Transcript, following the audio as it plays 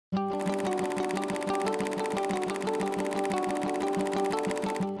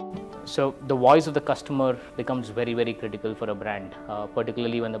So the voice of the customer becomes very, very critical for a brand,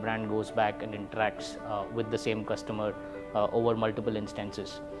 particularly when the brand goes back and interacts with the same customer over multiple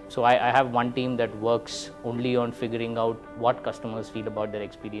instances. So I have one team that works only on figuring out what customers feel about their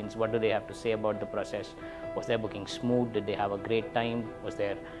experience, what do they have to say about the process, was their booking smooth, did they have a great time, was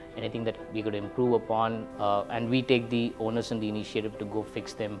there anything that we could improve upon, and we take the onus and the initiative to go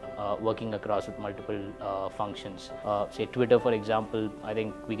fix them, working across with multiple functions. Say Twitter, for example, I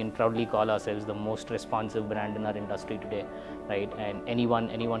think we can proudly call ourselves the most responsive brand in our industry today, right? And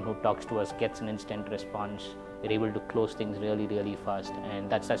anyone who talks to us gets an instant response. We're able to close things really, really fast, and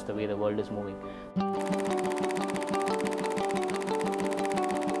that's the way the world is moving.